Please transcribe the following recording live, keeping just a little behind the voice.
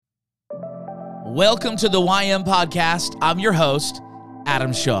Welcome to the YM Podcast. I'm your host,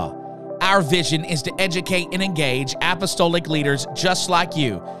 Adam Shaw. Our vision is to educate and engage apostolic leaders just like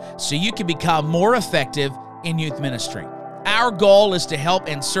you so you can become more effective in youth ministry. Our goal is to help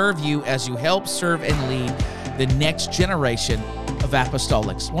and serve you as you help serve and lead the next generation of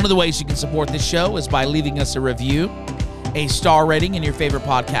apostolics. One of the ways you can support this show is by leaving us a review, a star rating in your favorite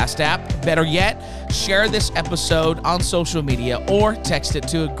podcast app. Better yet, share this episode on social media or text it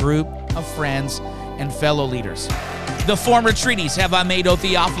to a group of friends and fellow leaders. The former treatise have I made, O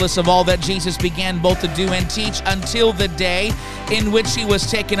Theophilus, of all that Jesus began both to do and teach until the day in which he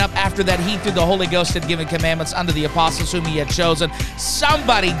was taken up. After that, he through the Holy Ghost had given commandments unto the apostles whom he had chosen.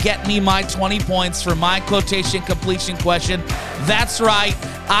 Somebody get me my 20 points for my quotation completion question. That's right,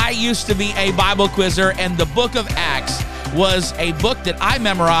 I used to be a Bible quizzer, and the book of Acts was a book that I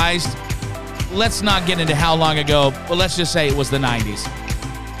memorized. Let's not get into how long ago, but let's just say it was the 90s.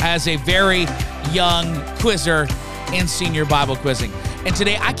 As a very young quizzer in senior Bible quizzing. And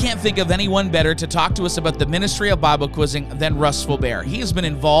today, I can't think of anyone better to talk to us about the ministry of Bible quizzing than Russ Faubert. He has been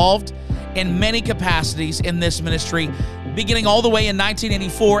involved in many capacities in this ministry, beginning all the way in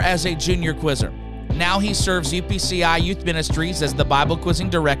 1984 as a junior quizzer. Now he serves UPCI Youth Ministries as the Bible quizzing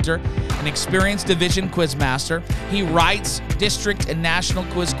director, an experienced division quiz master. He writes district and national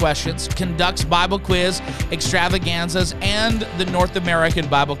quiz questions, conducts Bible quiz extravaganzas, and the North American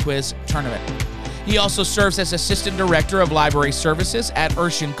Bible Quiz Tournament. He also serves as assistant director of library services at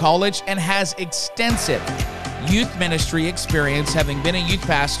Urshan College and has extensive youth ministry experience, having been a youth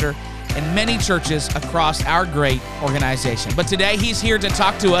pastor in many churches across our great organization. But today he's here to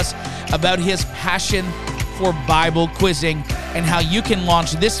talk to us about his passion for Bible quizzing and how you can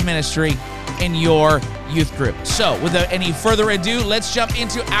launch this ministry in your youth group. So without any further ado, let's jump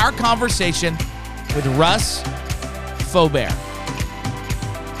into our conversation with Russ Faubert.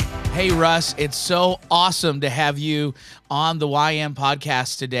 Hey, Russ, it's so awesome to have you on the YM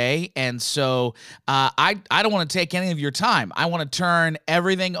podcast today. And so I don't want to take any of your time. I want to turn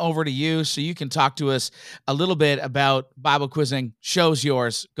everything over to you so you can talk to us a little bit about Bible quizzing. Show's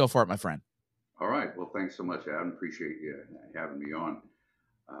yours. Go for it, my friend. All right. Well, thanks so much, Adam. Appreciate you having me on.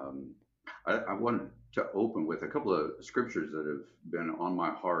 I wanted to open with a couple of scriptures that have been on my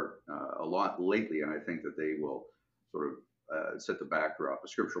heart a lot lately, and I think that they will sort of set the backdrop, a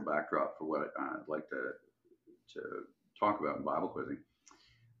scriptural backdrop for what I'd like to talk about in Bible quizzing.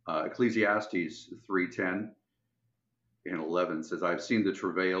 Ecclesiastes 3:10 and 11 says, I've seen the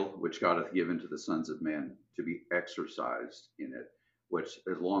travail which God hath given to the sons of men to be exercised in it. Which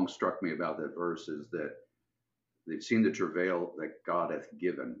has long struck me about that verse is that they've seen the travail that God hath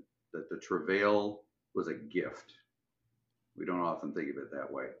given, that the travail was a gift. We don't often think of it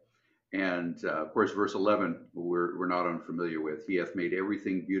that way. And of course, verse 11, we're not unfamiliar with. He hath made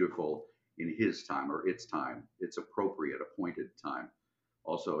everything beautiful in his time, or its time, its appropriate, appointed time.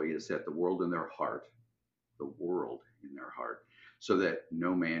 Also, he has set the world in their heart, so that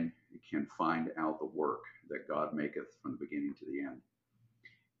no man can find out the work that God maketh from the beginning to the end.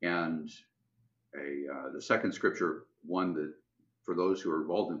 And the second scripture, one that for those who are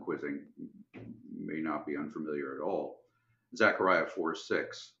involved in quizzing may not be unfamiliar at all, Zechariah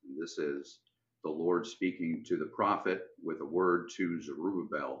 4:6. This is the Lord speaking to the prophet with a word to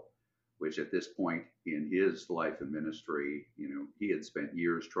Zerubbabel, which at this point in his life and ministry, he had spent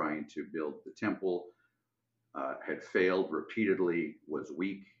years trying to build the temple, had failed repeatedly, was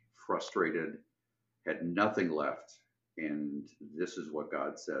weak, frustrated, had nothing left. And this is what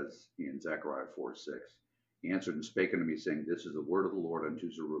God says in Zechariah 4:6. He answered and spake unto me, saying, This is the word of the Lord unto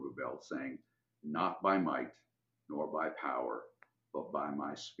Zerubbabel, saying, Not by might, nor by power, but by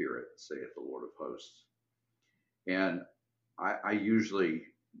my spirit, saith the Lord of hosts. And I usually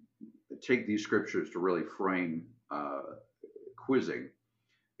take these scriptures to really frame quizzing,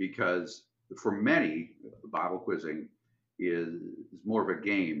 because for many, Bible quizzing is more of a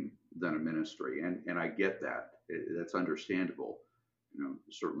game than a ministry. And I get that. That's understandable.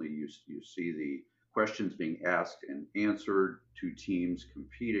 Certainly you see the questions being asked and answered, two teams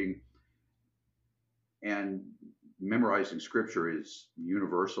competing. And memorizing scripture is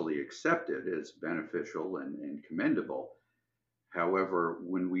universally accepted as beneficial and commendable. However,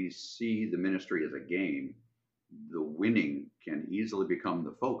 when we see the ministry as a game, the winning can easily become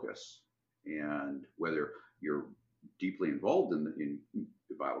the focus. And whether you're deeply involved in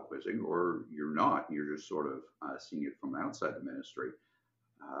Bible quizzing or you're not, you're just sort of seeing it from outside the ministry,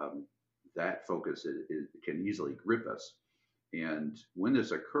 that focus can easily grip us. And when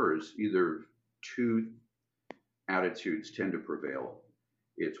this occurs, either two attitudes tend to prevail.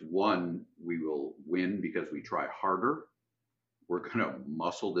 It's one, we will win because we try harder, We're going to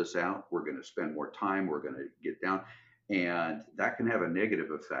muscle this out. We're going to spend more time. We're going to get down. And that can have a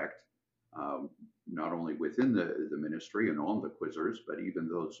negative effect, not only within the ministry and on the quizzers, but even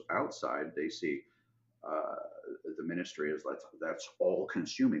those outside. They see the ministry as that's all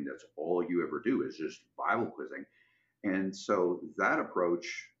consuming. That's all you ever do is just Bible quizzing. And so that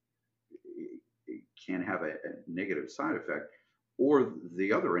approach can have a negative side effect. Or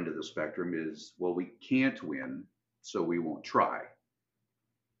the other end of the spectrum is, well, we can't win, so we won't try.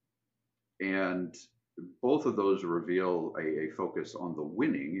 And both of those reveal a focus on the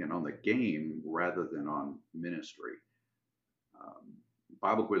winning and on the game rather than on ministry.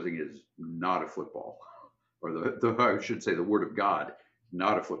 Bible quizzing is not a football, or I should say the Word of God,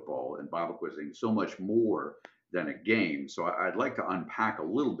 not a football, and Bible quizzing so much more than a game. So I'd like to unpack a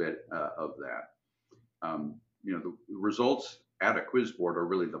little bit of that. The results at a quiz board are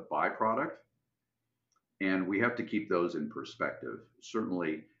really the byproduct, and we have to keep those in perspective.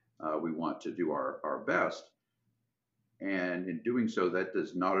 Certainly, we want to do our best, and in doing so, that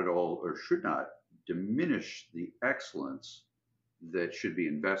does not at all or should not diminish the excellence that should be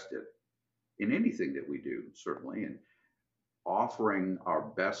invested in anything that we do, certainly. And offering our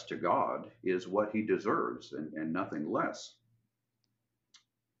best to God is what He deserves and nothing less.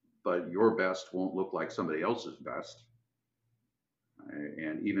 But your best won't look like somebody else's best.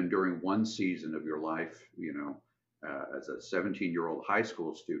 And even during one season of your life, as a 17-year-old high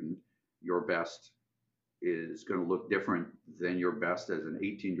school student, your best is going to look different than your best as an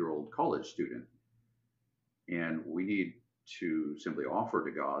 18-year-old college student. And we need to simply offer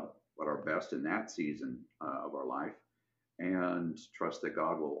to God what our best in that season of our life, and trust that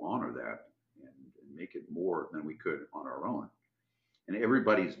God will honor that and make it more than we could on our own. And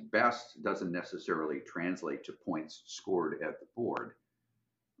everybody's best doesn't necessarily translate to points scored at the board,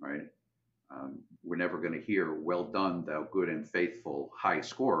 right? We're never going to hear, "Well done, thou good and faithful high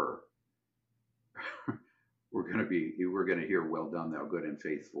scorer." We're going to hear, "Well done, thou good and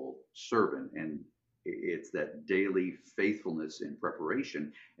faithful servant." And it's that daily faithfulness in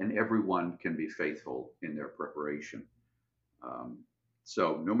preparation, and everyone can be faithful in their preparation.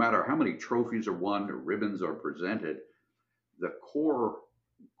 So no matter how many trophies are won or ribbons are presented,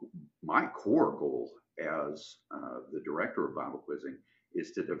 my core goal as the director of Bible quizzing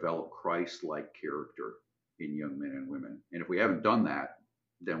is to develop Christ-like character in young men and women. And if we haven't done that,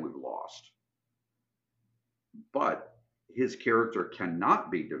 then we've lost. But his character cannot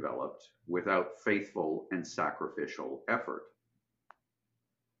be developed without faithful and sacrificial effort.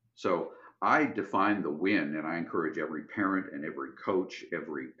 So I define the win, and I encourage every parent and every coach,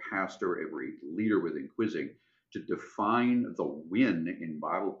 every pastor, every leader within quizzing to define the win in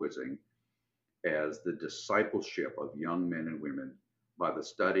Bible quizzing as the discipleship of young men and women by the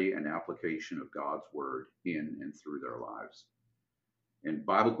study and application of God's word in and through their lives. And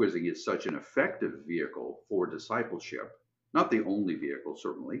Bible quizzing is such an effective vehicle for discipleship, not the only vehicle,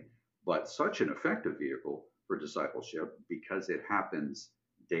 certainly, but such an effective vehicle for discipleship because it happens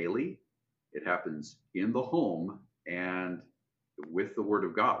daily, it happens in the home, and with the Word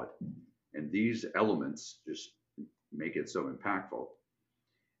of God. And these elements just make it so impactful.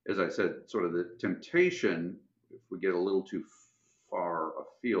 As I said, sort of the temptation, if we get a little too far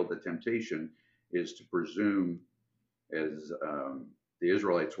afield, the temptation is to presume, as the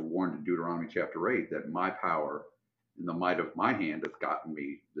Israelites were warned in Deuteronomy chapter 8, that my power and the might of my hand hath gotten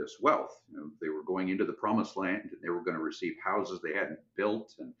me this wealth. They were going into the promised land, and they were going to receive houses they hadn't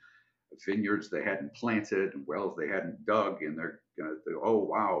built, and vineyards they hadn't planted, and wells they hadn't dug, and they're going to think, oh,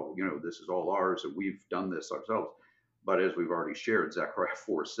 wow, this is all ours, and we've done this ourselves. But as we've already shared, Zechariah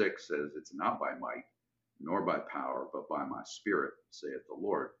 4:6 says, it's not by might, nor by power, but by my spirit, saith the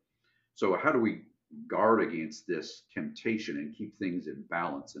Lord. So how do we guard against this temptation and keep things in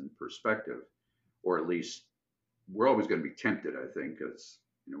balance and perspective? Or at least we're always going to be tempted, I think, because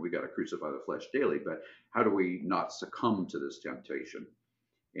we got to crucify the flesh daily. But how do we not succumb to this temptation?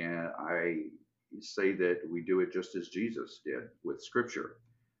 And I say that we do it just as Jesus did with Scripture.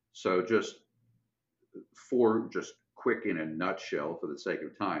 So just quick in a nutshell, for the sake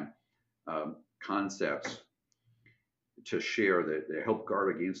of time, concepts to share that help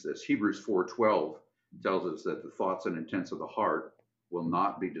guard against this. Hebrews 4:12 tells us that the thoughts and intents of the heart will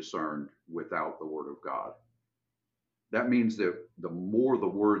not be discerned without the Word of God. That means that the more the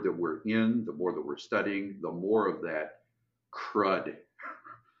Word that we're in, the more that we're studying, the more of that crud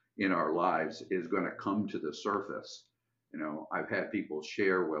in our lives is going to come to the surface. I've had people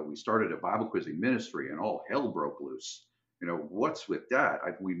share, well, we started a Bible quizzing ministry and all hell broke loose. What's with that?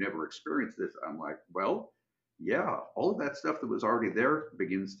 We've never experienced this. I'm like, well, yeah, all of that stuff that was already there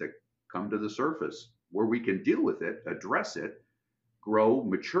begins to come to the surface where we can deal with it, address it, grow,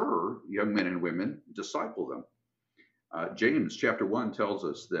 mature young men and women, disciple them. James chapter 1 tells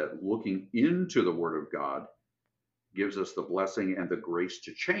us that looking into the Word of God gives us the blessing and the grace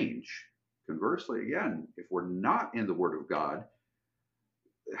to change. Conversely, again, if we're not in the Word of God,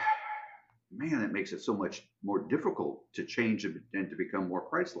 man, it makes it so much more difficult to change and to become more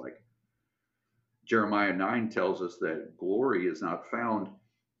Christ-like. Jeremiah 9 tells us that glory is not found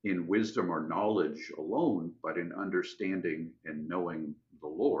in wisdom or knowledge alone, but in understanding and knowing the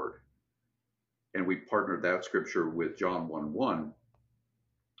Lord. And we partnered that scripture with John 1:1,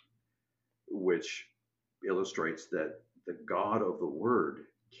 which illustrates that the God of the Word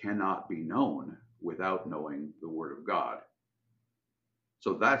cannot be known without knowing the Word of God.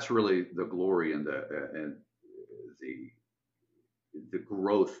 So that's really the glory and the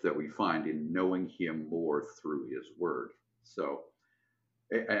growth that we find in knowing Him more through His Word. So,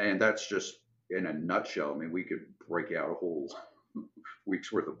 and that's just in a nutshell. I mean, we could break out a whole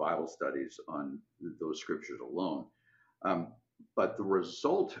week's worth of Bible studies on those scriptures alone. But the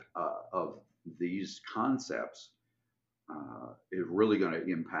result of these concepts is really going to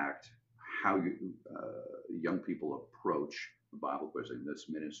impact how young people approach Bible quizzing, this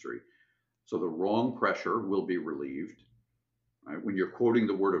ministry. So the wrong pressure will be relieved. Right? When you're quoting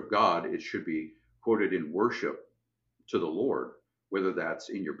the Word of God, it should be quoted in worship to the Lord, whether that's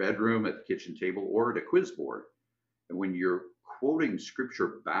in your bedroom, at the kitchen table, or at a quiz board. And when you're quoting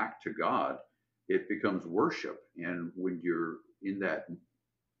scripture back to God, it becomes worship. And when you're in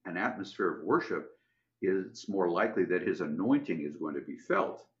an atmosphere of worship, it's more likely that His anointing is going to be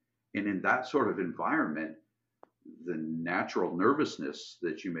felt. And in that sort of environment, the natural nervousness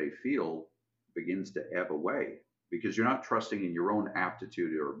that you may feel begins to ebb away, because you're not trusting in your own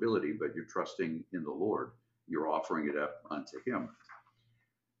aptitude or ability, but you're trusting in the Lord. You're offering it up unto Him.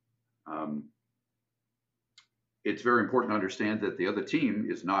 It's very important to understand that the other team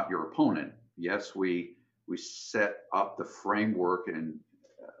is not your opponent. Yes, we set up the framework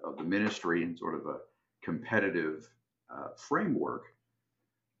of the ministry in sort of a competitive framework,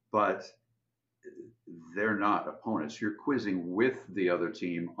 but they're not opponents. You're quizzing with the other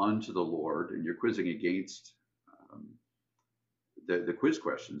team unto the Lord, and you're quizzing against the quiz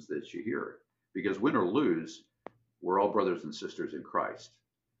questions that you hear. Because win or lose, we're all brothers and sisters in Christ,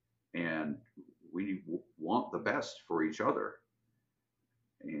 and we want the best for each other.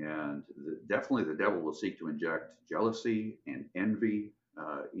 And definitely the devil will seek to inject jealousy and envy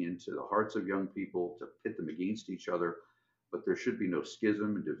into the hearts of young people to pit them against each other. But there should be no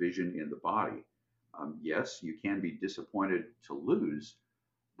schism and division in the body. Yes, you can be disappointed to lose,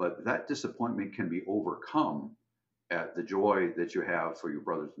 but that disappointment can be overcome at the joy that you have for your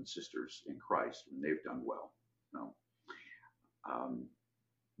brothers and sisters in Christ when they've done well. So,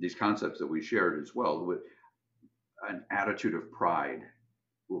 these concepts that we shared as well, with an attitude of pride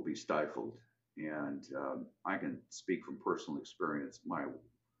will be stifled. And I can speak from personal experience. My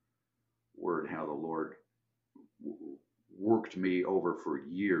word, how the Lord worked me over for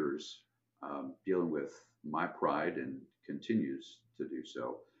years, dealing with my pride, and continues to do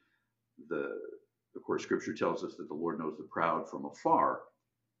so. Of course, Scripture tells us that the Lord knows the proud from afar.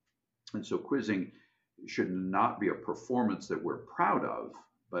 And so quizzing should not be a performance that we're proud of,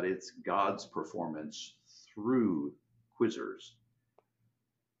 but it's God's performance through quizzers.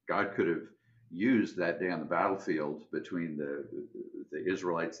 God could have used that day on the battlefield between the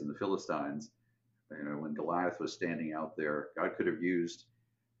Israelites and the Philistines, when Goliath was standing out there. God could have used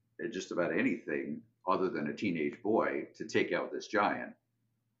just about anything other than a teenage boy to take out this giant,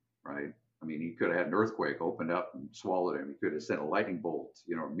 right? I mean, he could have had an earthquake opened up and swallowed him. He could have sent a lightning bolt,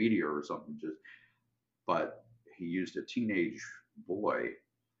 a meteor or something. But he used a teenage boy.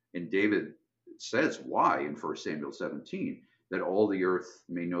 And David says why in 1 Samuel 17, that all the earth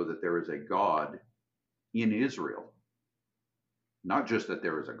may know that there is a God in Israel. Not just that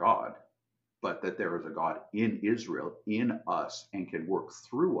there is a God, but that there is a God in Israel, in us, and can work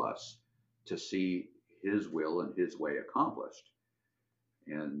through us to see His will and His way accomplished.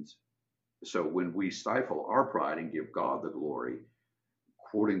 And so when we stifle our pride and give God the glory,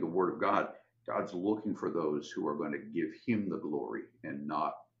 quoting the Word of God, God's looking for those who are going to give Him the glory and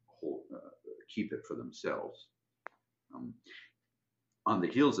not keep it for themselves. On the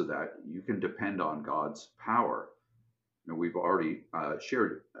heels of that, you can depend on God's power. We've already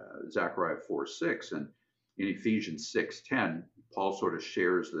shared Zechariah 4:6, and in Ephesians 6:10, Paul sort of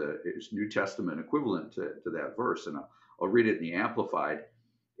shares his New Testament equivalent to that verse, and I'll read it in the Amplified.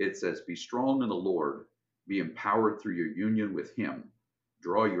 It says, "Be strong in the Lord, be empowered through your union with Him.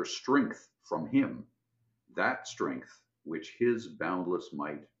 Draw your strength from Him, that strength which His boundless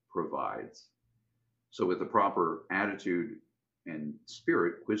might provides." So with the proper attitude and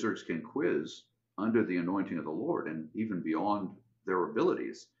spirit, quizzers can quiz under the anointing of the Lord and even beyond their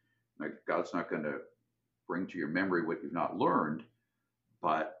abilities. Like, God's not going to bring to your memory what you've not learned,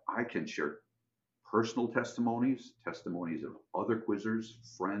 but I can share personal testimonies, testimonies of other quizzers,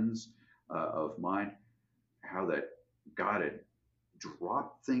 friends of mine, how that God had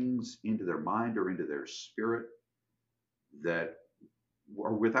dropped things into their mind or into their spirit that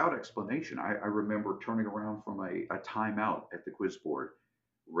were without explanation. I remember turning around from a timeout at the quiz board,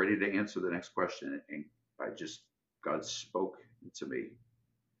 ready to answer the next question, and God spoke to me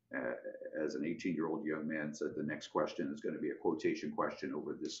as an 18-year-old young man, said the next question is going to be a quotation question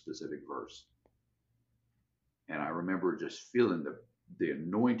over this specific verse. And I remember just feeling the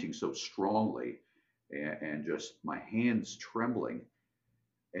anointing so strongly, and just my hands trembling.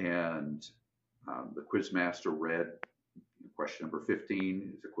 And the quiz master read question number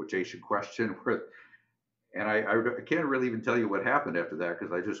 15 is a quotation question. And I can't really even tell you what happened after that,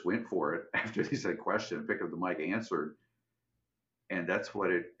 because I just went for it after he said question, picked up the mic, answered. And that's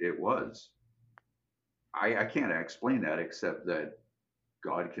what it was. I can't explain that, except that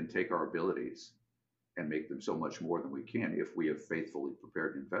God can take our abilities and make them so much more than we can if we have faithfully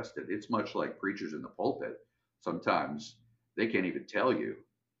prepared and invested. It's much like preachers in the pulpit. Sometimes they can't even tell you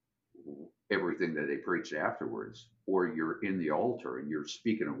everything that they preached afterwards, or you're in the altar and you're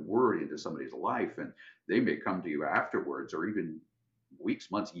speaking a word into somebody's life, and they may come to you afterwards or even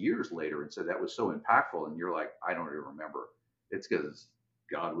weeks, months, years later and say that was so impactful, and you're like, I don't even remember. It's because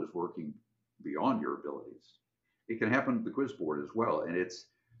God was working beyond your abilities. It can happen at the quiz board as well, and it's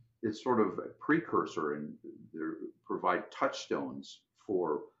sort of a precursor, and provide touchstones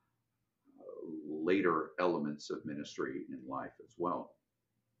for later elements of ministry in life as well.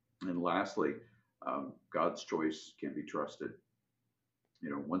 And lastly, God's choice can be trusted.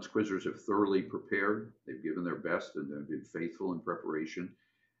 Once quizzers have thoroughly prepared, they've given their best, and they've been faithful in preparation,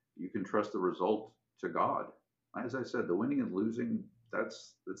 you can trust the result to God. As I said, the winning and losing,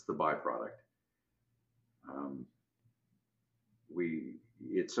 that's the byproduct.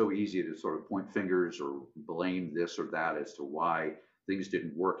 It's so easy to sort of point fingers or blame this or that as to why things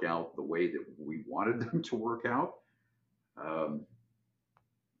didn't work out the way that we wanted them to work out.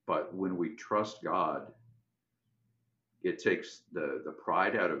 But when we trust God, it takes the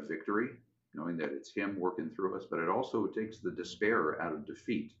pride out of victory, knowing that it's Him working through us, but it also takes the despair out of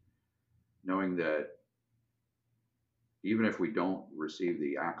defeat, knowing that even if we don't receive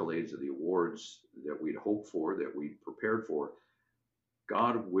the accolades or the awards that we'd hoped for, that we prepared for,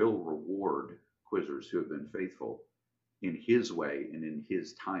 God will reward quizzers who have been faithful in His way and in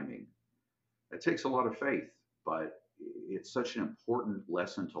His timing. It takes a lot of faith, but it's such an important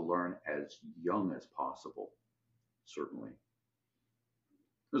lesson to learn as young as possible, certainly.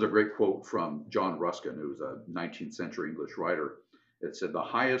 There's a great quote from John Ruskin, who was a 19th century English writer, that said, "The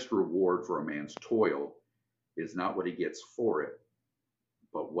highest reward for a man's toil is not what he gets for it,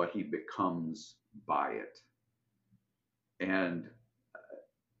 but what he becomes by it." And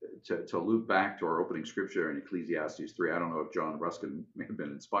to loop back to our opening scripture in Ecclesiastes 3, I don't know if John Ruskin may have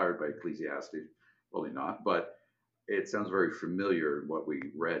been inspired by Ecclesiastes, probably not, but it sounds very familiar in what we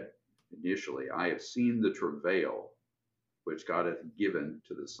read initially. "I have seen the travail which God hath given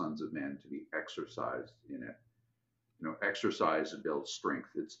to the sons of men to be exercised in it." Exercise builds strength.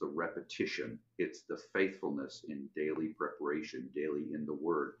 It's the repetition. It's the faithfulness in daily preparation, daily in the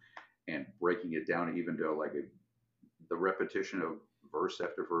Word, and breaking it down even to the repetition of verse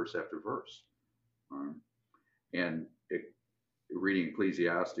after verse after verse. And reading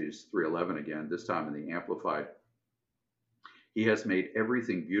Ecclesiastes 3:11 again, this time in the Amplified, "He has made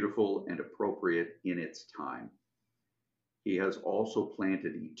everything beautiful and appropriate in its time. He has also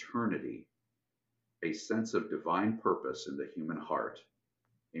planted eternity, a sense of divine purpose in the human heart,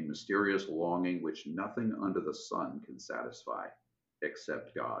 a mysterious longing which nothing under the sun can satisfy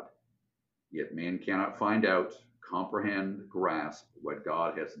except God. Yet man cannot find out, comprehend, grasp what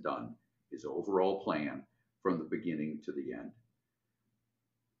God has done, His overall plan from the beginning to the end."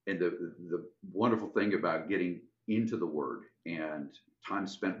 And the wonderful thing about getting into the Word, and time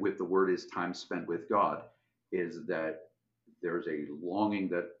spent with the Word is time spent with God, is that there's a longing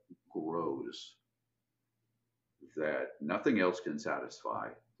that grows that nothing else can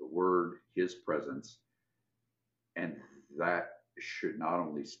satisfy. The Word, His presence, and that should not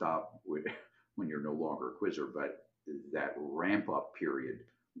only stop when you're no longer a quizzer, but that ramp up period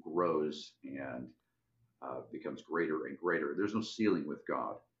grows and becomes greater and greater. There's no ceiling with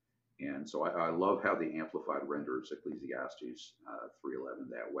God. And so I love how the Amplified renders Ecclesiastes 3:11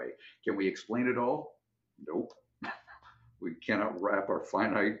 that way. Can we explain it all? Nope. We cannot wrap our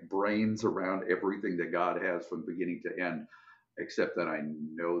finite brains around everything that God has from beginning to end. except that I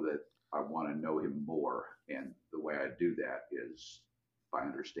know that I want to know him more. And the way I do that is by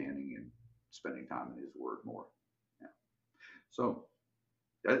understanding and spending time in his word more. Yeah. So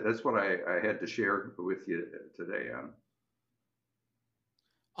that's what I had to share with you today, Adam.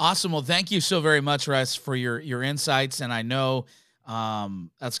 Awesome. Well, thank you so very much, Russ, for your insights. And I know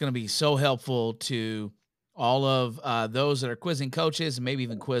that's going to be so helpful to all of those that are quizzing coaches and maybe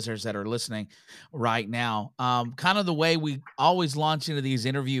even quizzers that are listening right now. Kind of the way we always launch into these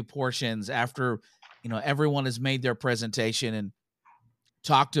interview portions after, everyone has made their presentation and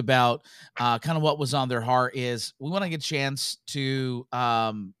talked about kind of what was on their heart is we want to get a chance to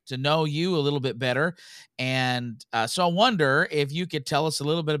know you a little bit better. And so I wonder if you could tell us a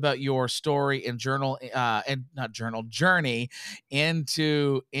little bit about your story and journey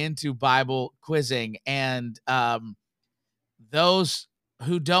into Bible quizzing. And those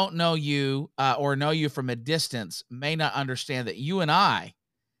who don't know you or know you from a distance may not understand that you and I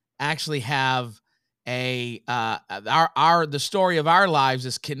actually have the story of our lives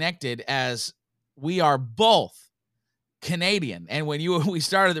is connected, as we are both Canadian. And when we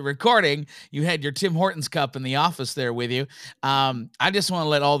started the recording, you had your Tim Hortons cup in the office there with you. I just want to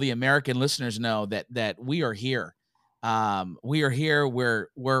let all the American listeners know that we are here. We are here.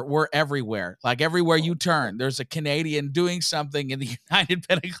 We're everywhere. Like everywhere you turn, there's a Canadian doing something in the United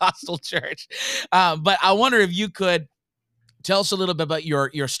Pentecostal Church. But I wonder if you could tell us a little bit about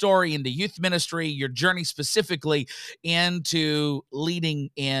your story in the youth ministry, your journey specifically into leading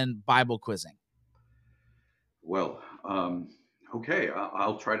in Bible quizzing. Well, okay,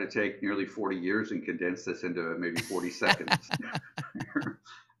 I'll try to take nearly 40 years and condense this into maybe 40 seconds.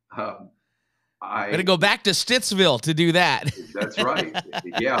 I'm gonna go back to Stittsville to do that. That's right.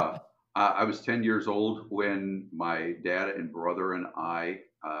 Yeah. I was 10 years old when my dad and brother and I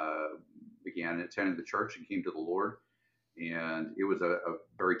began attending the church and came to the Lord. And it was a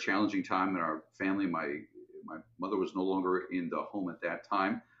very challenging time in our family. My mother was no longer in the home at that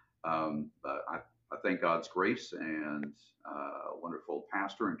time. But I thank God's grace and a wonderful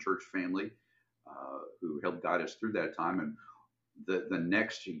pastor and church family who helped guide us through that time. And the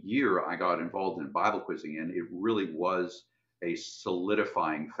next year, I got involved in Bible quizzing, and it really was a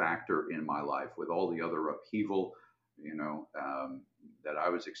solidifying factor in my life with all the other upheaval, that I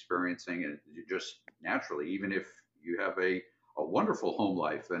was experiencing. And just naturally, even if you have a wonderful home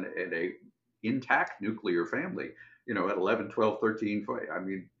life and a intact nuclear family, at 11, 12, 13, I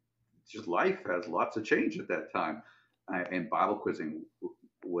mean, just life has lots of change at that time. And Bible quizzing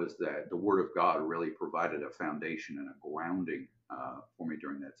was that the Word of God really provided a foundation and a grounding for me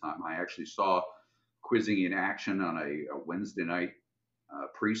during that time. I actually saw quizzing in action on a Wednesday night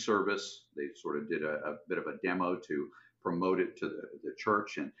pre-service. They sort of did a bit of a demo to promote it to the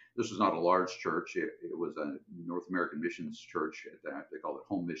church. And this was not a large church. It was a North American Missions church at that. They called it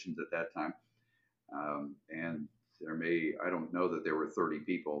Home Missions at that time. And I don't know that there were 30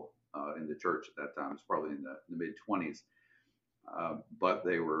 people in the church at that time. It's probably in the mid 20s. But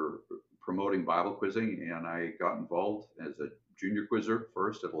they were promoting Bible quizzing, and I got involved as a junior quizzer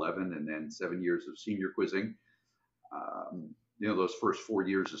first at 11, and then 7 years of senior quizzing. Those first 4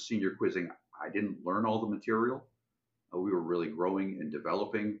 years of senior quizzing, I didn't learn all the material. We were really growing and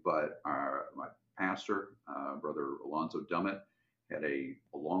developing, but my pastor, Brother Alonzo Dummett, had a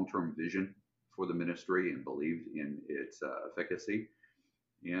long-term vision for the ministry and believed in its efficacy.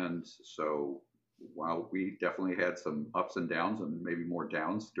 And so while we definitely had some ups and downs, and maybe more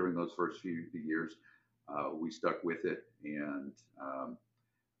downs during those first few years, we stuck with it. And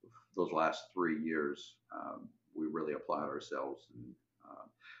those last 3 years, we really applied ourselves. And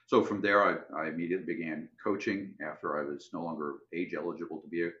so from there, I immediately began coaching after I was no longer age eligible to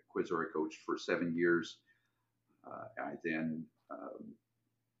be a quizzer. I coached for 7 years. I then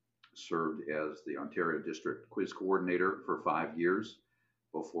served as the Ontario District Quiz Coordinator for 5 years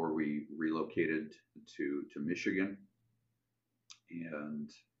before we relocated to Michigan. And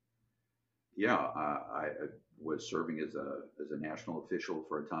yeah, I was serving as a national official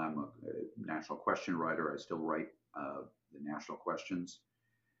for a time, a national question writer. I still write the national questions.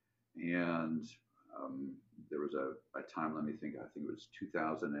 And there was a time, let me think, I think it was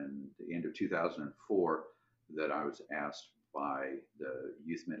 2000 and the end of 2004, that I was asked by the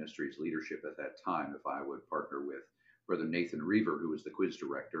youth ministry's leadership at that time if I would partner with Brother Nathan Reaver, who was the quiz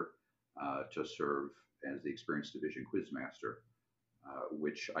director, to serve as the Experienced Division Quizmaster,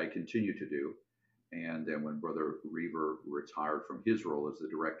 which I continue to do. And then when Brother Reaver retired from his role as the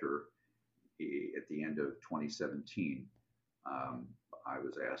director at the end of 2017, I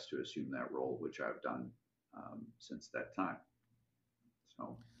was asked to assume that role, which I've done since that time.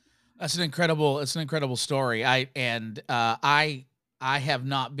 So It's an incredible story. I have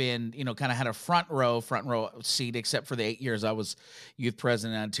not been, kind of had a front row seat, except for the 8 years I was youth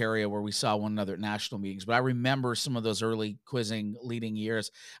president in Ontario, where we saw one another at national meetings. But I remember some of those early quizzing leading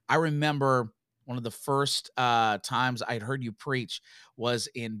years. I remember one of the first times I'd heard you preach was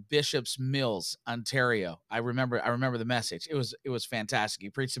in Bishop's Mills, Ontario. I remember the message. It was fantastic. You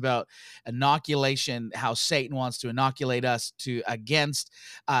preached about inoculation, how Satan wants to inoculate us to against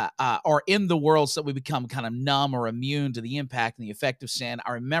or in the world, so that we become kind of numb or immune to the impact and the effect of sin.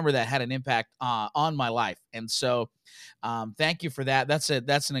 I remember that had an impact on my life. And so thank you for that. That's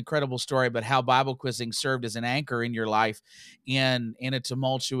an incredible story about how Bible quizzing served as an anchor in your life in a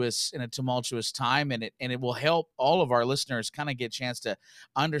tumultuous time, and it will help all of our listeners kind of get a chance to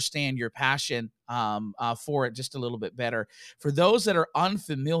understand your passion for it just a little bit better. For those that are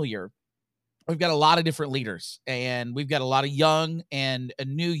unfamiliar, we've got a lot of different leaders, and we've got a lot of young and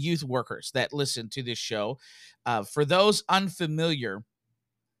new youth workers that listen to this show. For those unfamiliar,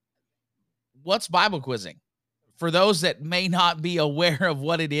 what's Bible quizzing? For those that may not be aware of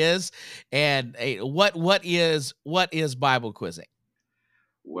what it is, and what is Bible quizzing?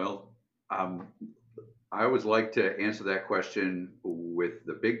 Well, I always like to answer that question with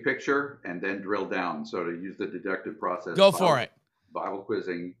the big picture and then drill down. So to use the deductive process, Go for it. Bible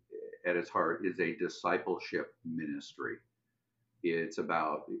quizzing at its heart is a discipleship ministry. It's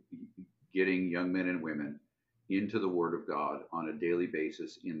about getting young men and women into the Word of God on a daily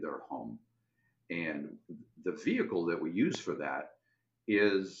basis in their home. And the vehicle that we use for that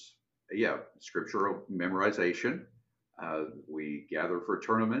is, scriptural memorization. We gather for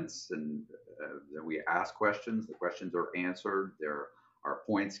tournaments, and then we ask questions. The questions are answered. There are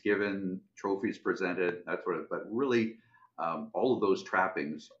points given, trophies presented, that sort of. But really, all of those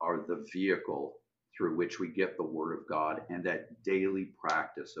trappings are the vehicle through which we get the Word of God and that daily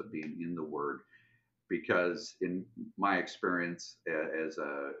practice of being in the Word. Because in my experience, as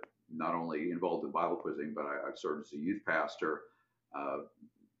a not only involved in Bible quizzing, but I've served as a youth pastor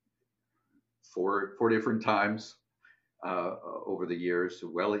four different times over the years,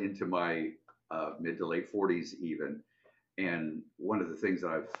 well into my mid to late 40s even. And one of the things that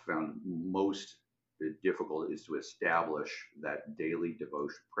I've found most difficult is to establish that daily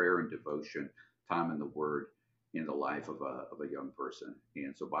devotion, prayer and devotion, time in the Word in the life of a young person.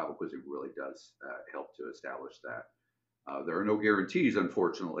 And so Bible quizzing really does help to establish that. There are no guarantees,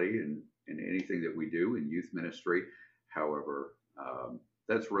 unfortunately, in anything that we do in youth ministry. However,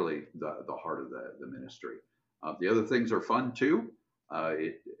 that's really the heart of the ministry. The other things are fun too.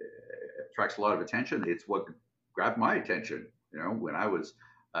 It attracts a lot of attention. It's what grabbed my attention, when I was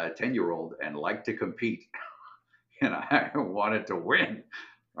a 10-year-old and liked to compete and I wanted to win,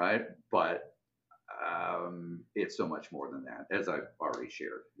 right? But it's so much more than that, as I've already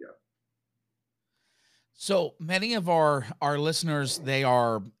shared. Yeah. So many of our listeners,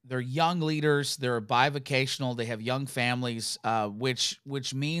 they're young leaders, they're bivocational, they have young families,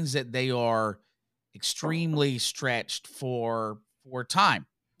 which means that they are extremely stretched for time.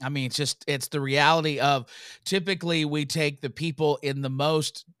 I mean, it's the reality of, typically we take the people in the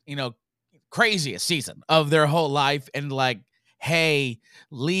most, craziest season of their whole life and hey,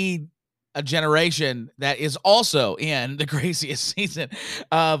 lead a generation that is also in the craziest season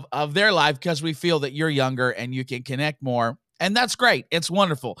of their life, because we feel that you're younger and you can connect more. And that's great. It's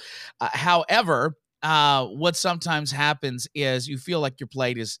wonderful. However, what sometimes happens is you feel like your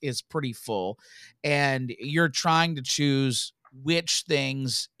plate is pretty full, and you're trying to choose which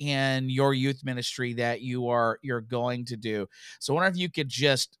things in your youth ministry that you're going to do. So I wonder if you could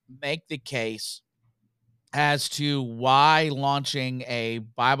just make the case as to why launching a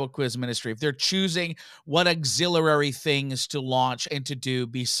Bible quiz ministry, if they're choosing what auxiliary things to launch and to do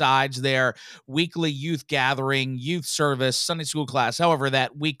besides their weekly youth gathering, youth service, Sunday school class, however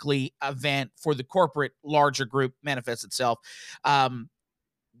that weekly event for the corporate larger group manifests itself.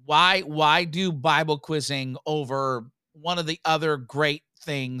 Why do Bible quizzing over one of the other great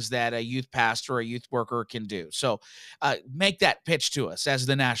things that a youth pastor or a youth worker can do? So make that pitch to us as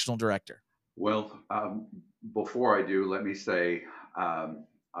the national director. Well, before I do, let me say I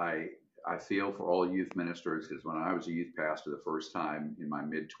feel for all youth ministers, because when I was a youth pastor the first time in my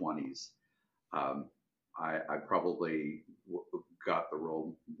mid-20s, I probably got the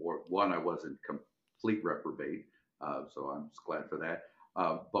role more. One, I wasn't complete reprobate, so I'm just glad for that.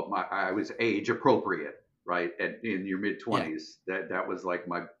 But I was age appropriate, right? In your mid-20s, that was like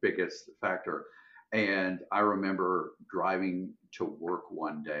my biggest factor. And I remember driving to work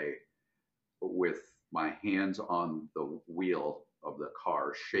one day with my hands on the wheel of the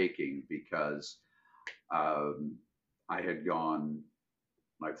car shaking, because I had gone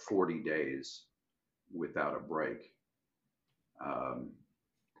like 40 days without a break.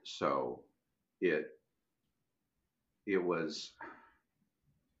 So it was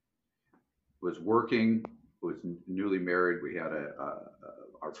working, was newly married. We had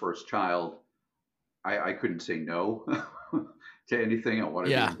our first child. I couldn't say no to anything. I wanted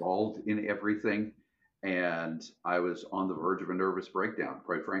to be involved in everything. And I was on the verge of a nervous breakdown,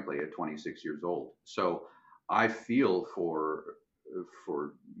 quite frankly, at 26 years old. So I feel for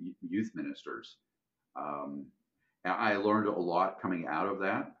youth ministers. And I learned a lot coming out of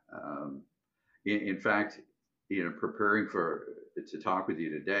that. In fact, preparing to talk with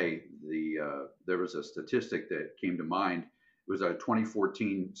you today, there was a statistic that came to mind. It was a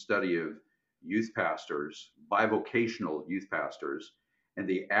 2014 study of youth pastors, bivocational youth pastors, and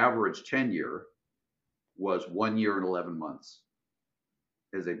the average tenure was 1 year and 11 months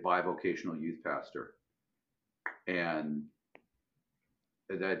as a bivocational youth pastor. And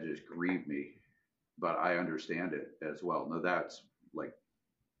that just grieved me, but I understand it as well. Now that's like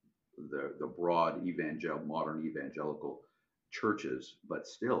the broad modern evangelical churches, but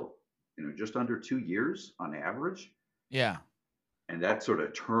still, just under 2 years on average. Yeah. And that sort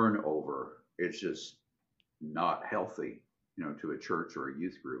of turnover, it's just not healthy, to a church or a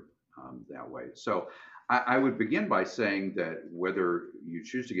youth group that way. So I would begin by saying that whether you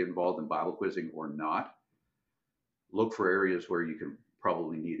choose to get involved in Bible quizzing or not, look for areas where you can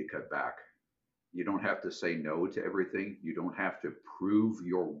probably need to cut back. You don't have to say no to everything. You don't have to prove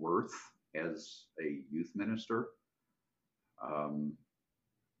your worth as a youth minister.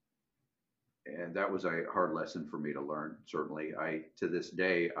 And that was a hard lesson for me to learn. Certainly, to this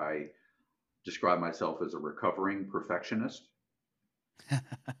day, I describe myself as a recovering perfectionist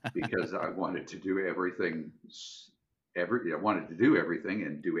because I wanted to do everything. I wanted to do everything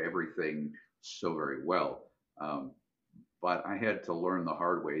and do everything so very well. But I had to learn the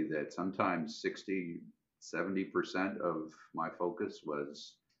hard way that sometimes 60-70% of my focus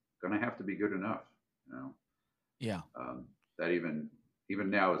was going to have to be good enough. Yeah. That even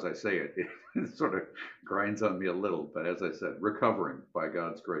now, as I say it, it sort of grinds on me a little. But as I said, recovering by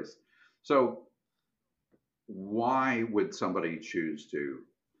God's grace. So why would somebody choose to?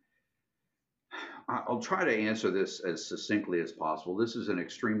 I'll try to answer this as succinctly as possible. This is an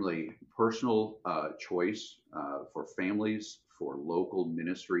extremely personal choice for families, for local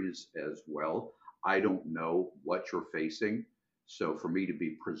ministries as well. I don't know what you're facing. So for me to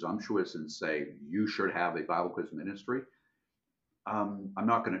be presumptuous and say you should have a Bible quiz ministry, I'm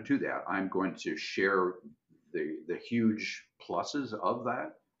not going to do that. I'm going to share the huge pluses of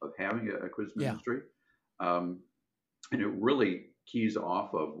that, of having a quiz ministry. And it really keys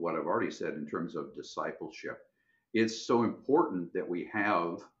off of what I've already said in terms of discipleship. It's so important that we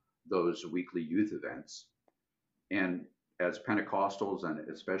have those weekly youth events. And as Pentecostals, and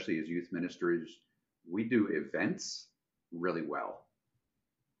especially as youth ministers, we do events really well.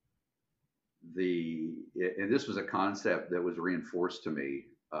 And this was a concept that was reinforced to me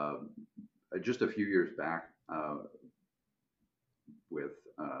just a few years back with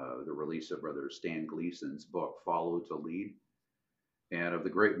the release of Brother Stan Gleason's book, Follow to Lead. And of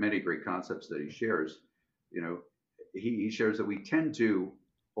the many great concepts that he shares, he shares that we tend to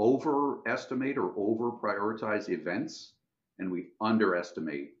overestimate or over prioritize events, and we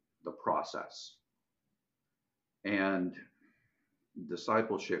underestimate the process. And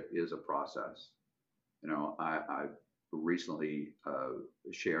discipleship is a process. I recently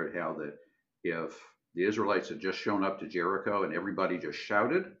shared how that if the Israelites had just shown up to Jericho and everybody just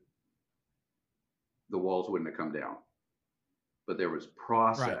shouted, the walls wouldn't have come down. But there was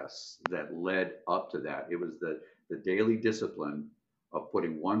process that led up to that. It was the daily discipline of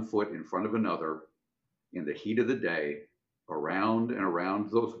putting one foot in front of another in the heat of the day, around and around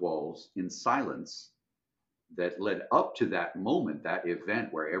those walls in silence, that led up to that moment, that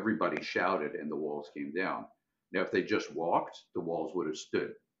event where everybody shouted and the walls came down. Now, if they just walked, the walls would have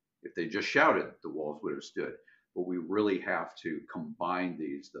stood. If they just shouted, the walls would have stood. But we really have to combine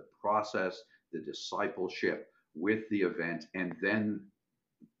these, the process, the discipleship with the event, and then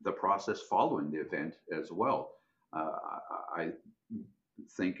the process following the event as well. I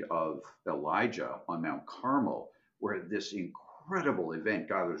think of Elijah on Mount Carmel, where this incredible event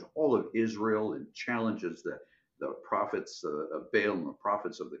gathers all of Israel and challenges the prophets of Baal and the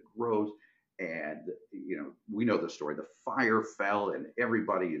prophets of the groves. And, we know the story. The fire fell and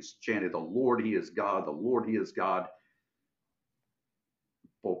everybody is chanting, the Lord, he is God, the Lord, he is God.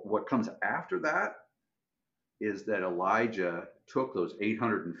 But what comes after that is that Elijah took those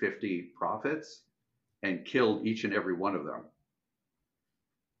 850 prophets and killed each and every one of them.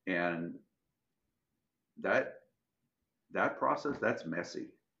 And that that process, that's messy.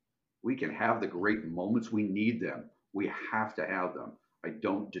 We can have the great moments. We need them. We have to have them. I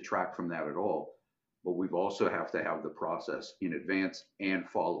don't detract from that at all. But we've also have to have the process in advance and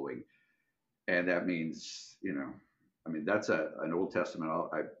following. And that means, I mean, that's an Old Testament.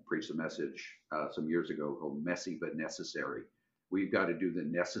 I preached a message some years ago called Messy But Necessary. We've got to do the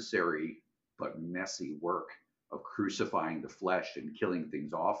necessary but messy work of crucifying the flesh and killing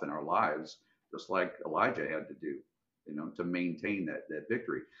things off in our lives, just like Elijah had to do, to maintain that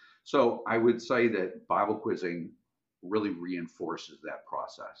victory. So I would say that Bible quizzing really reinforces that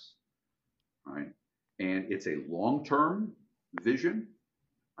process, right? And it's a long-term vision,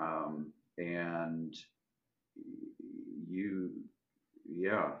 and you,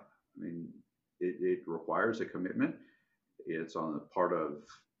 yeah, I mean, it requires a commitment. It's on the part of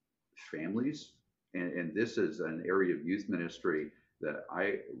families, and this is an area of youth ministry that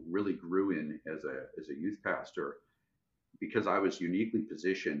I really grew in as a youth pastor, because I was uniquely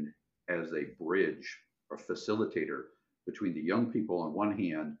positioned as a bridge or facilitator between the young people on one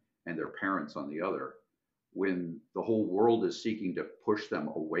hand and their parents on the other. When the whole world is seeking to push them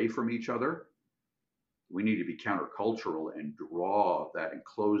away from each other, we need to be countercultural and draw that and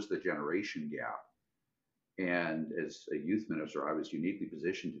close the generation gap. And as a youth minister, I was uniquely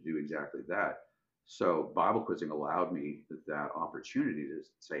positioned to do exactly that. So Bible quizzing allowed me that opportunity to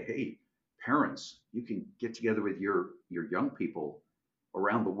say, hey, parents, you can get together with your young people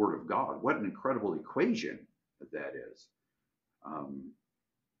around the Word of God. What an incredible equation that is.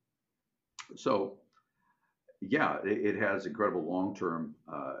 So yeah, it has incredible long-term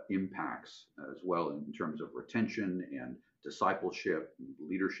impacts as well in terms of retention and discipleship, and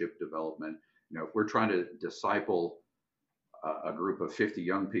leadership development. If we're trying to disciple a group of 50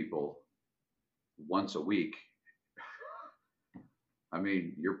 young people once a week, I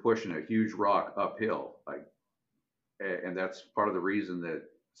mean, you're pushing a huge rock uphill. And that's part of the reason that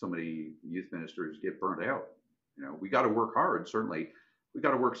so many youth ministers get burnt out. We got to work hard. Certainly, we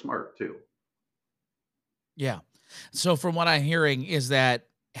got to work smart too. Yeah. So from what I'm hearing is that,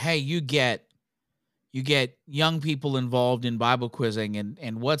 hey, you get young people involved in Bible quizzing,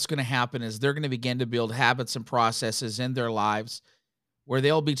 and what's going to happen is they're going to begin to build habits and processes in their lives where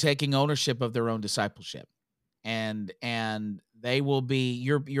they'll be taking ownership of their own discipleship. And they will be,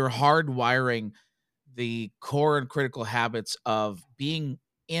 you're hardwiring the core and critical habits of being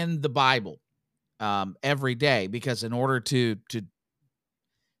in the Bible every day, because in order to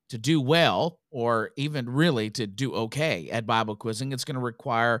do well, or even really to do okay at Bible quizzing, it's going to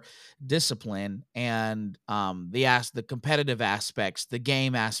require discipline, and the competitive aspects, the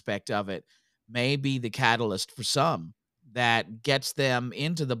game aspect of it may be the catalyst for some that gets them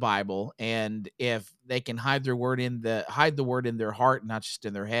into the Bible. And if they can hide the word in their heart, not just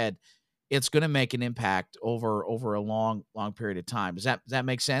in their head, it's going to make an impact over a long period of time. Does that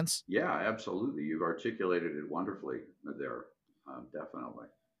make sense? Yeah, absolutely. You've articulated it wonderfully there. Definitely.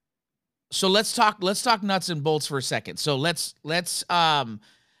 So let's talk nuts and bolts for a second. So let's talk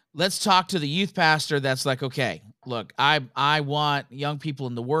to the youth pastor that's like, okay, look, I want young people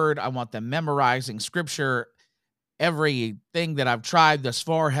in the Word. I want them memorizing Scripture. Everything that I've tried thus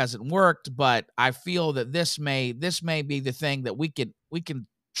far hasn't worked, but I feel that this may be the thing that we can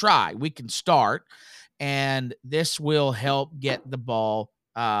try. We can start, and this will help get the ball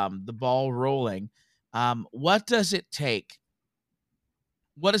rolling. What does it take?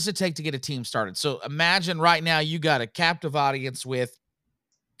 What does it take to get a team started? So imagine right now you got a captive audience with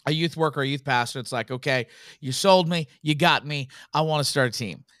a youth worker, a youth pastor. It's like, okay, you sold me, you got me. I want to start a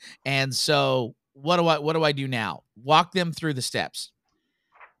team. And so what do I do now? Walk them through the steps.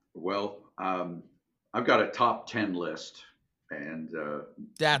 Well, I've got a top 10 list, and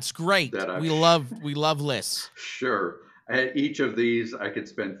that's great. We love lists. Sure. Each of these I could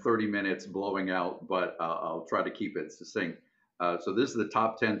spend 30 minutes blowing out, but I'll try to keep it succinct. So this is the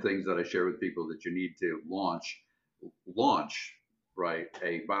top 10 things that I share with people that you need to launch, right,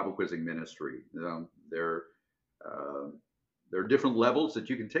 a Bible quizzing ministry. There are different levels that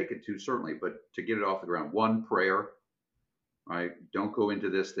you can take it to, certainly, but to get it off the ground, one, prayer, right? Don't go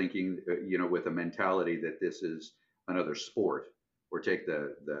into this thinking, with a mentality that this is another sport, or take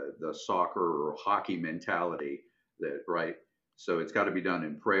the soccer or hockey mentality that, right? So it's got to be done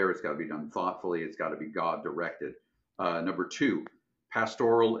in prayer. It's got to be done thoughtfully. It's got to be God directed. Number two,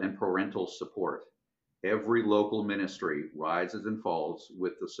 pastoral and parental support. Every local ministry rises and falls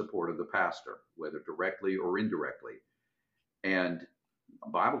with the support of the pastor, whether directly or indirectly. And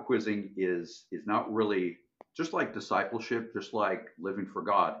Bible quizzing is not really, just like discipleship, just like living for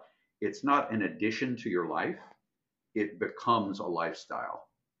God, it's not an addition to your life. It becomes a lifestyle.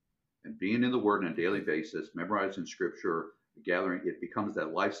 and being in the Word on a daily basis, memorizing Scripture, gathering, it becomes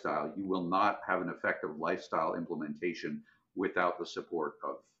that lifestyle. You will not have an effective lifestyle implementation without the support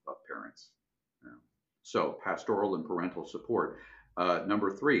of parents. Yeah. So pastoral and parental support.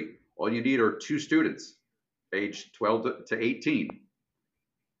 Number 3, all you need are 2 students, age 12 to 18,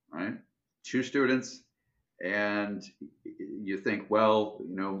 right? 2 students, and you think, well,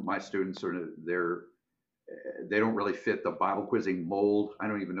 my students they don't really fit the Bible quizzing mold. I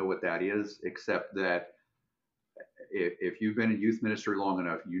don't even know what that is, except that if you've been in youth ministry long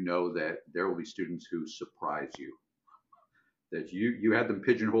enough, you know that there will be students who surprise you. That you had them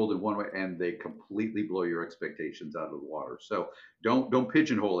pigeonholed in one way and they completely blow your expectations out of the water. So don't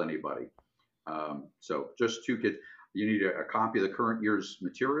pigeonhole anybody. So just 2 kids. You need a copy of the current year's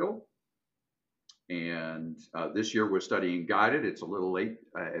material. And this year we're studying guided. It's a little late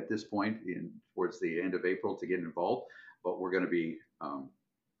at this point towards the end of April to get involved, but we're going to be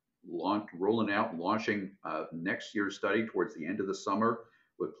rolling out and launching next year's study towards the end of the summer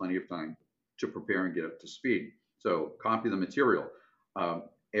with plenty of time to prepare and get up to speed. So copy the material.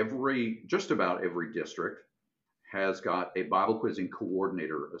 Just about every district has got a Bible quizzing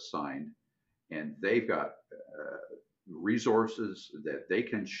coordinator assigned, and they've got resources that they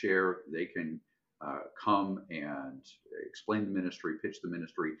can share. They can come and explain the ministry, pitch the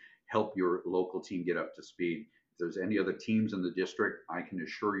ministry, help your local team get up to speed. If there's any other teams in the district, I can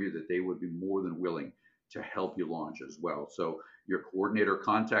assure you that they would be more than willing to help you launch as well. So your coordinator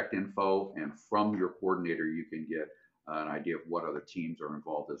contact info, and from your coordinator, you can get an idea of what other teams are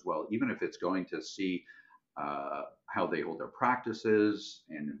involved as well, even if it's going to see how they hold their practices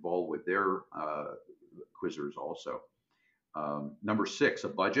and involved with their quizzers also. Number 6, a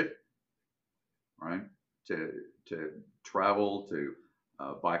budget. Right? To travel, to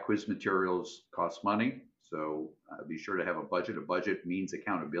buy quiz materials costs money. So be sure to have a budget. A budget means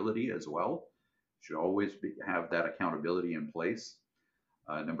accountability as well. Should always have that accountability in place.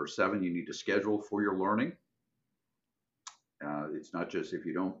 Number 7, you need to schedule for your learning. It's not just if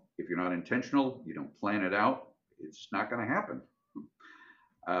you're not intentional, you don't plan it out, it's not going to happen.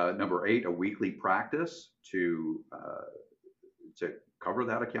 Number 8, a weekly practice to cover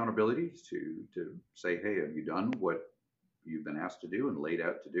that accountability, to say, hey, have you done what you've been asked to do and laid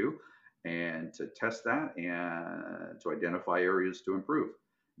out to do, and to test that and to identify areas to improve.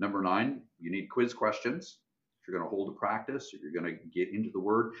 Number 9, you need quiz questions. If you're going to hold a practice, if you're going to get into the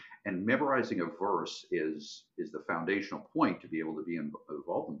Word, and memorizing a verse is the foundational point to be able to be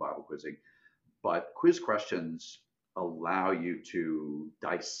involved in Bible quizzing. But quiz questions allow you to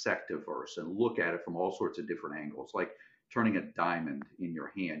dissect a verse and look at it from all sorts of different angles, like turning a diamond in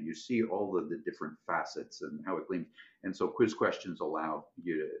your hand. You see all of the different facets and how it gleams. And so quiz questions allow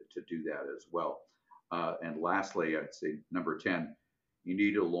you to do that as well. And lastly, I'd say number 10, you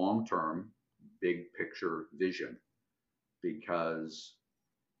need a long-term, big picture vision, because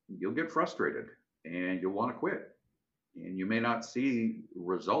you'll get frustrated and you'll want to quit. And you may not see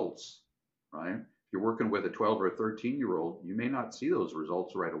results, right? If you're working with a 12 or a 13-year-old, you may not see those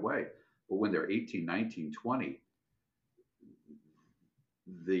results right away. But when they're 18, 19, 20,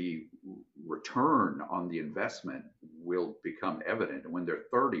 the return on the investment will become evident. And when they're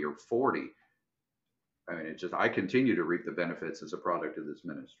 30 or 40, I mean, I continue to reap the benefits as a product of this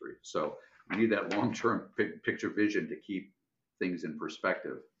ministry. So you need that long-term picture vision to keep things in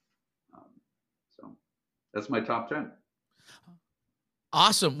perspective. So that's my top 10.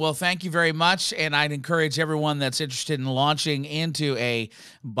 Awesome. Well, thank you very much. And I'd encourage everyone that's interested in launching into a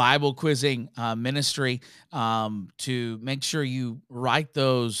Bible quizzing ministry to make sure you write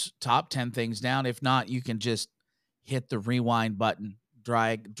those top 10 things down. If not, you can just hit the rewind button,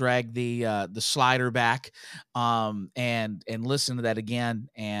 drag the slider back, and listen to that again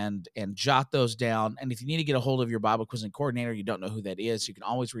and jot those down. And if you need to get a hold of your Bible quizzing coordinator, you don't know who that is, you can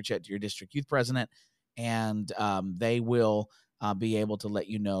always reach out to your district youth president, and they will be able to let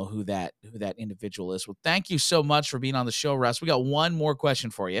you know who that individual is. Well, thank you so much for being on the show, Russ. We got one more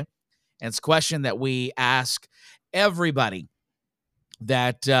question for you, and it's a question that we ask everybody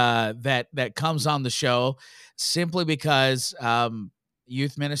that comes on the show, simply because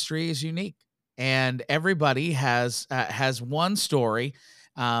youth ministry is unique, and everybody has one story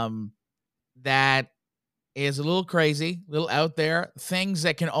that is a little crazy, a little out there, things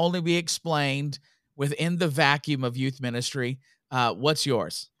that can only be explained within the vacuum of youth ministry. What's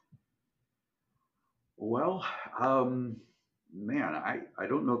yours? Well, man, I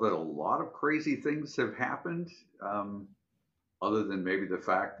don't know that a lot of crazy things have happened, other than maybe the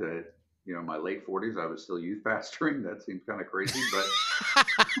fact that, my late 40s, I was still youth pastoring. That seems kind of crazy, but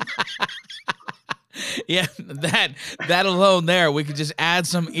Yeah, that alone there, we could just add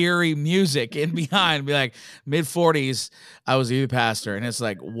some eerie music in behind, be like, mid-40s, I was a youth pastor, and it's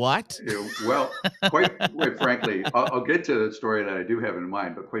like, what? Well, quite frankly, I'll get to the story that I do have in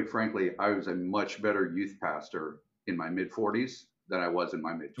mind, but quite frankly, I was a much better youth pastor in my mid-40s than I was in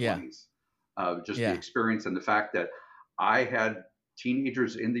my mid-20s. Just the experience and the fact that I had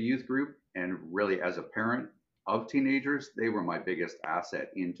teenagers in the youth group, and really as a parent of teenagers, they were my biggest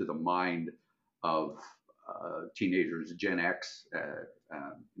asset into the mind of teenagers, Gen X,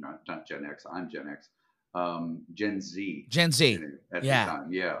 not Gen X, I'm Gen X, Gen Z. Gen Z. At the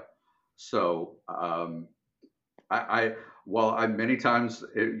time, yeah. So I while I many times,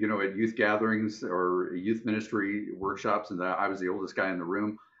 at youth gatherings or youth ministry workshops, and that I was the oldest guy in the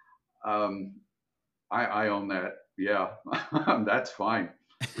room, I own that. Yeah, that's fine,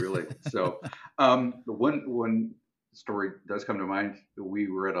 really. So one story does come to mind. We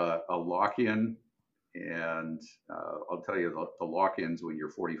were at a lock-in, and I'll tell you, the lock-ins when you're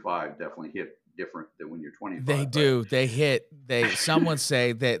 45 definitely hit different than when you're 25. They do. They hit. Some would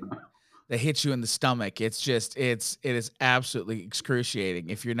say that they hit you in the stomach. It is absolutely excruciating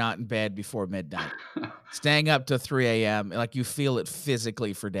if you're not in bed before midnight. Staying up to 3 a.m., like you feel it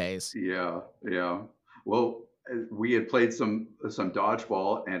physically for days. Yeah. Well, we had played some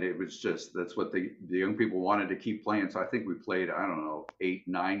dodgeball, and it was just, that's what the young people wanted to keep playing. So I think we played, I don't know, 8,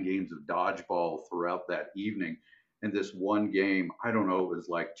 9 games of dodgeball throughout that evening. And this one game, I don't know, it was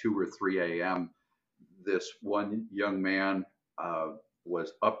like 2 or 3 a.m. This one young man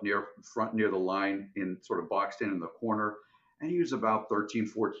was up near the line, in sort of boxed in the corner. And he was about 13,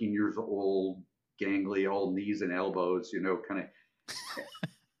 14 years old, gangly, all knees and elbows, kind of.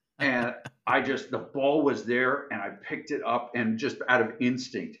 And the ball was there, and I picked it up, and just out of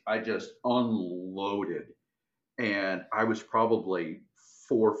instinct, I just unloaded. And I was probably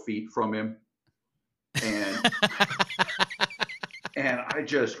 4 feet from him. And and I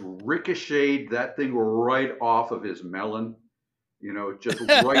just ricocheted that thing right off of his melon, just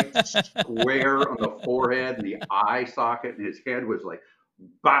right square on the forehead and the eye socket, and his head was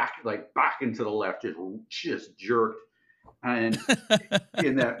back into the left, just jerked. And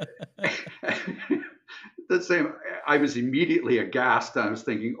in that, the same, I was immediately aghast. I was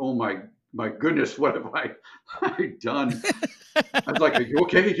thinking, oh my goodness, what have I done? I was like, are you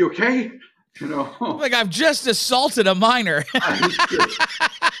okay? You okay? Like, I've just assaulted a minor.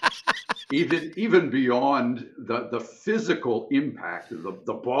 Even beyond the physical impact of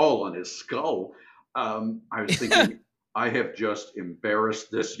the ball on his skull, I was thinking, I have just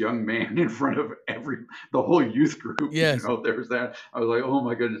embarrassed this young man in front of the whole youth group. Yes. There was that. I was like, oh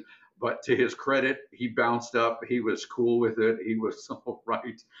my goodness. But to his credit, he bounced up. He was cool with it. He was all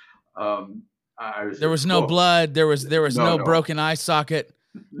right. There was no blood. There was no broken eye socket.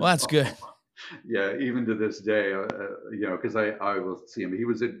 Well, that's good. Yeah, even to this day, because I will see him. He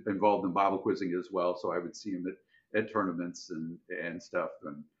was involved in Bible quizzing as well, so I would see him at tournaments and stuff.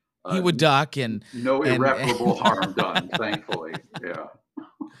 And he would duck, and no irreparable harm done, thankfully. Yeah.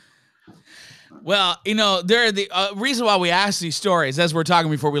 Well, the reason why we ask these stories, as we're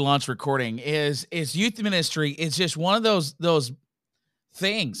talking before we launch recording, is youth ministry. It's just one of those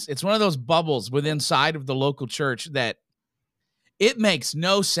things. It's one of those bubbles within inside of the local church that it makes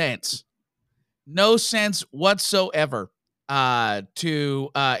no sense whatsoever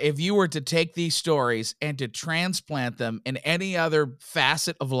if you were to take these stories and to transplant them in any other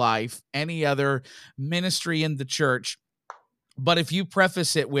facet of life, any other ministry in the church. But if you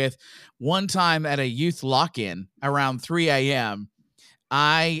preface it with, one time at a youth lock-in around 3 a.m.,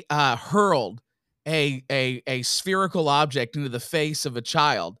 I hurled a spherical object into the face of a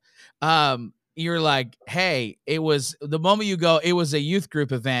child. You're like, hey, it was the moment you go, it was a youth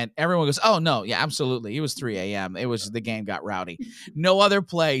group event. Everyone goes, oh no, yeah, absolutely. It was 3 a.m. It was, the game got rowdy. No other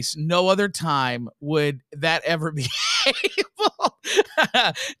place, no other time would that ever be able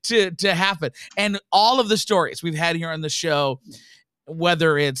to happen. And all of the stories we've had here on the show,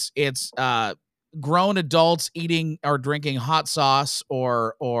 whether it's grown adults eating or drinking hot sauce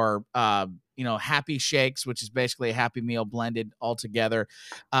or Happy Shakes, which is basically a Happy Meal blended all together,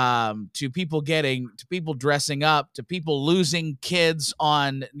 to people dressing up, to people losing kids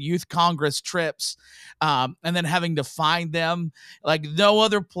on youth Congress trips, and then having to find them. Like, no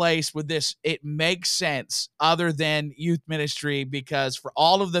other place would it makes sense other than youth ministry, because for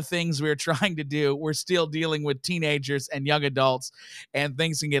all of the things we're trying to do, we're still dealing with teenagers and young adults, and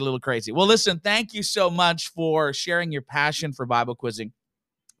things can get a little crazy. Well, listen, thank you so much for sharing your passion for Bible quizzing.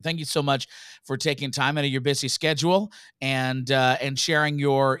 Thank you so much for taking time out of your busy schedule and sharing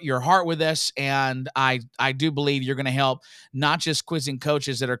your heart with us. And I do believe you're going to help not just quizzing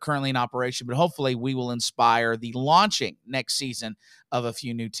coaches that are currently in operation, but hopefully we will inspire the launching next season of a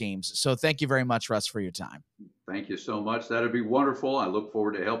few new teams. So thank you very much, Russ, for your time. Thank you so much. That'd be wonderful. I look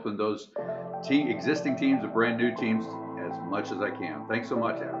forward to helping those existing teams and brand new teams as much as I can. Thanks so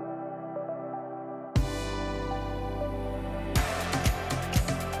much, Adam.